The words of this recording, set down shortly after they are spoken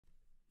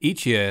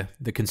Each year,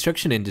 the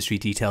construction industry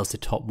details the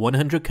top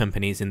 100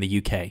 companies in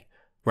the UK,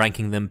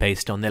 ranking them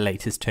based on their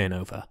latest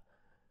turnover.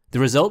 The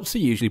results are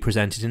usually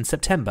presented in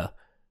September,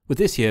 with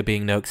this year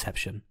being no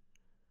exception.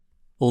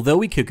 Although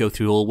we could go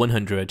through all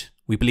 100,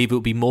 we believe it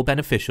would be more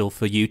beneficial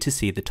for you to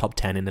see the top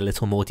 10 in a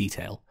little more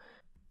detail.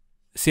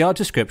 See our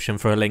description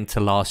for a link to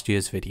last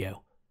year's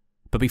video.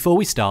 But before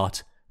we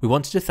start, we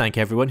wanted to thank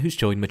everyone who's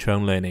joined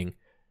Metroun Learning.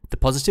 The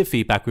positive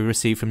feedback we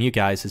received from you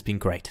guys has been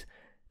great.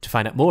 To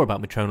find out more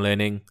about Metroun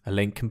Learning, a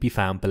link can be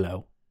found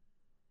below.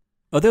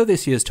 Although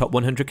this year's top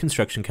 100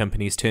 construction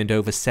companies turned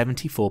over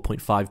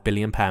 £74.5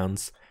 billion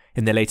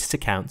in their latest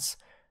accounts,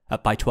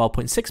 up by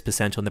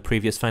 12.6% on the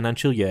previous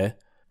financial year,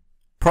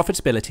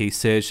 profitability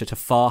surged at a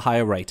far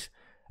higher rate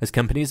as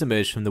companies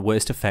emerged from the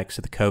worst effects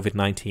of the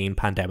COVID-19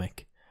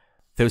 pandemic.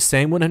 Those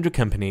same 100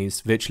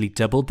 companies virtually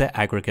doubled their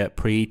aggregate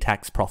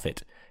pre-tax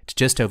profit to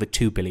just over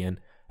 £2 billion,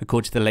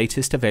 according to the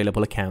latest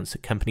available accounts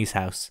at Companies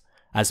House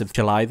as of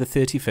July the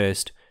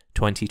 31st,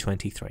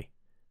 2023.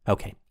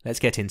 Okay, let's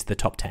get into the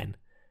top 10.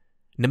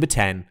 Number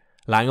 10,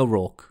 Lang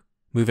O'Rourke,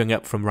 moving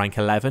up from rank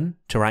 11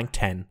 to rank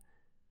 10.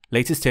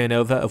 Latest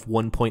turnover of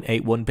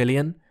 £1.81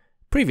 billion,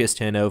 previous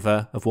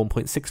turnover of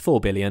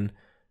 £1.64 billion,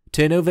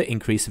 turnover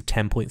increase of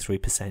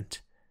 10.3%.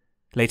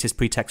 Latest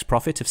pre-tax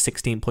profit of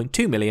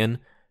 £16.2 million,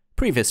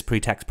 previous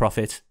pre-tax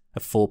profit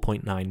of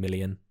 £4.9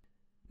 million.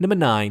 Number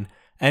 9,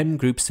 M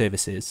Group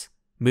Services,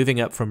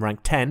 moving up from rank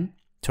 10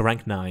 to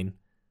rank 9.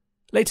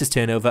 Latest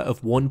turnover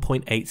of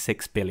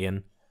 £1.86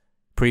 billion,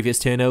 previous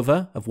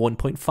turnover of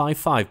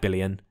 £1.55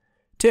 billion,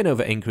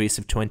 turnover increase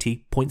of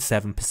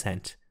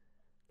 20.7%.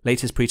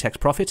 Latest pre-tax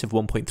profit of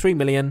 £1.3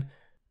 million,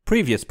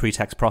 previous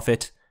pre-tax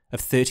profit of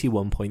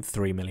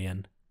 £31.3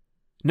 million.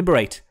 Number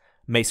 8,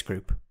 Mace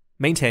Group,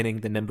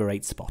 maintaining the number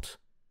 8 spot.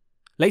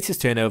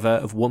 Latest turnover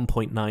of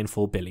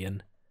 £1.94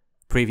 billion,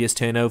 previous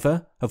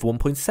turnover of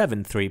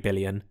 £1.73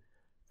 billion,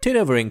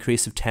 turnover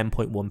increase of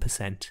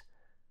 10.1%.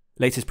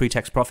 Latest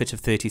pre-tax profit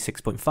of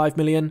 £36.5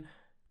 million,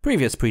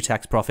 previous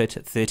pre-tax profit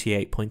at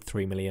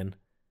 £38.3 million.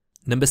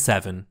 Number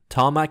 7,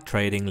 Tarmac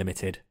Trading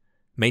Limited,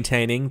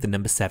 maintaining the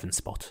number 7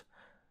 spot.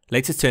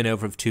 Latest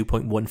turnover of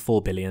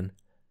 £2.14 billion,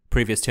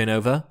 previous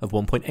turnover of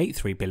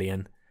 £1.83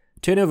 billion,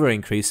 turnover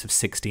increase of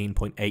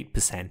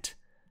 16.8%.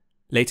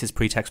 Latest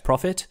pre-tax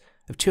profit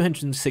of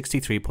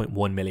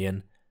 £263.1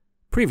 million,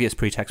 previous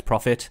pre-tax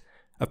profit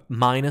of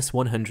minus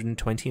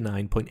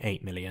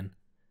 £129.8 million.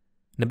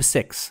 Number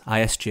 6,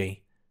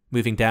 ISG,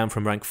 moving down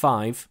from rank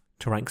 5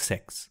 to rank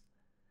 6.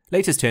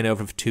 Latest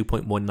turnover of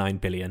 £2.19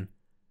 billion,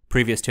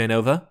 previous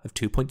turnover of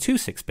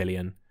 £2.26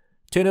 billion,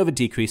 turnover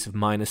decrease of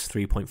minus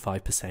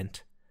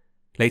 3.5%.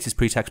 Latest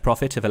pre-tax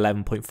profit of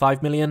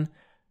 £11.5 million,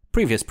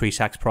 previous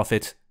pre-tax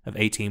profit of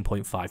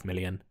 £18.5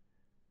 million.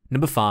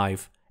 Number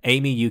 5,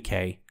 Amy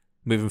UK,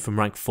 moving from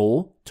rank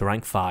 4 to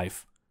rank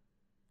 5.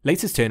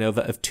 Latest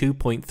turnover of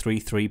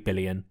 £2.33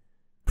 billion,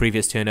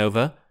 previous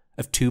turnover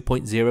of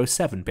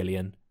 £2.07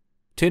 billion,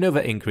 turnover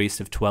increase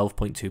of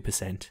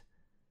 12.2%.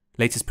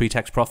 Latest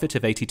pre-tax profit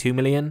of £82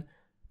 million,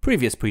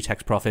 previous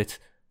pre-tax profit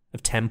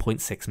of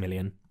 £10.6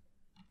 million.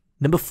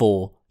 Number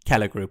 4,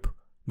 Keller Group,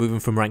 moving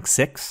from rank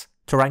 6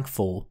 to rank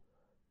 4.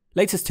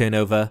 Latest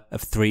turnover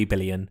of £3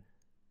 billion,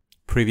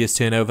 previous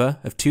turnover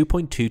of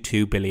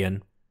 £2.22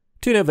 billion,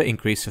 turnover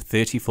increase of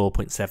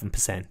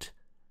 34.7%.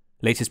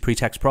 Latest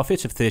pre-tax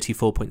profit of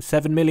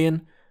 £34.7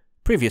 million,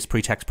 previous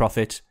pre-tax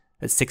profit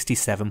at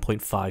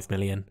 £67.5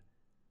 million.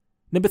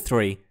 Number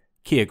 3,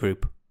 Kia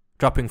Group,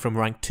 dropping from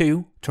rank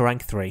 2 to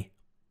rank 3.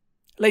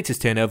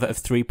 Latest turnover of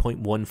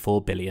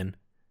 £3.14 billion,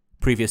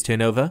 previous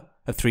turnover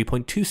of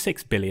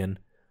 £3.26 billion,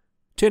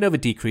 turnover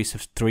decrease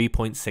of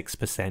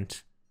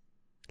 3.6%.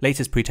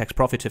 Latest pre-tax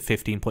profit of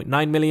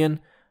 £15.9 million,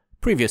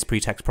 previous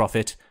pre-tax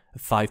profit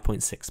of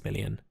 £5.6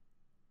 million.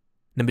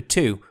 Number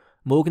 2,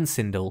 Morgan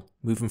Sindall,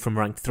 moving from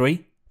rank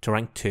 3 to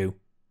rank 2.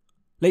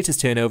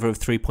 Latest turnover of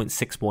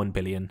 £3.61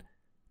 billion,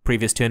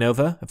 previous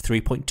turnover of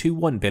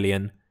 £3.21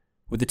 billion,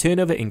 with a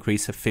turnover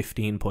increase of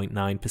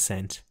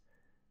 15.9%.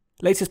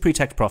 Latest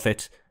pre-tax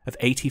profit of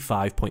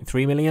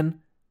 £85.3 million,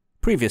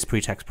 previous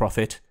pre-tax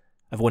profit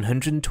of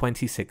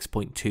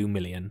 £126.2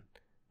 million.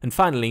 And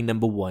finally,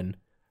 number 1,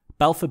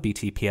 Balfour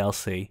Beatty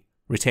plc,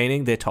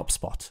 retaining their top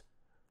spot.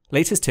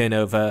 Latest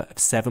turnover of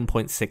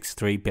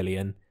 £7.63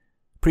 billion,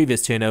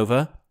 previous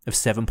turnover of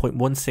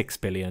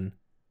 £7.16 billion,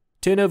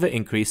 turnover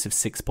increase of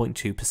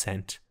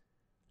 6.2%.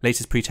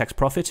 Latest pre-tax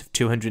profit of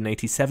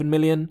 £287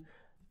 million,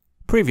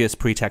 previous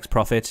pre-tax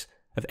profit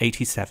of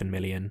 £87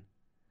 million.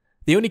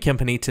 The only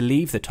company to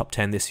leave the top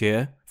 10 this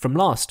year from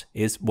last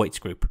is Waits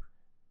Group.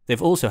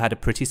 They've also had a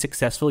pretty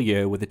successful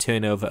year with a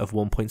turnover of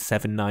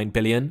 £1.79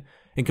 billion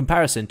in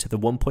comparison to the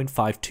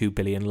 £1.52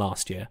 billion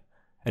last year,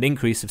 an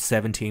increase of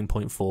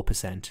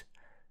 17.4%.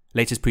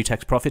 Latest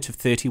pre-tax profit of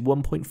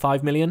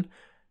 £31.5 million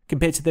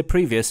compared to their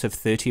previous of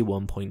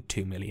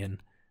 £31.2 million.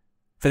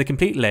 For the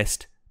complete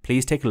list,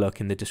 please take a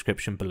look in the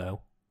description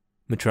below.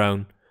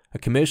 Metroun, a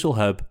commercial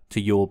hub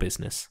to your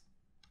business.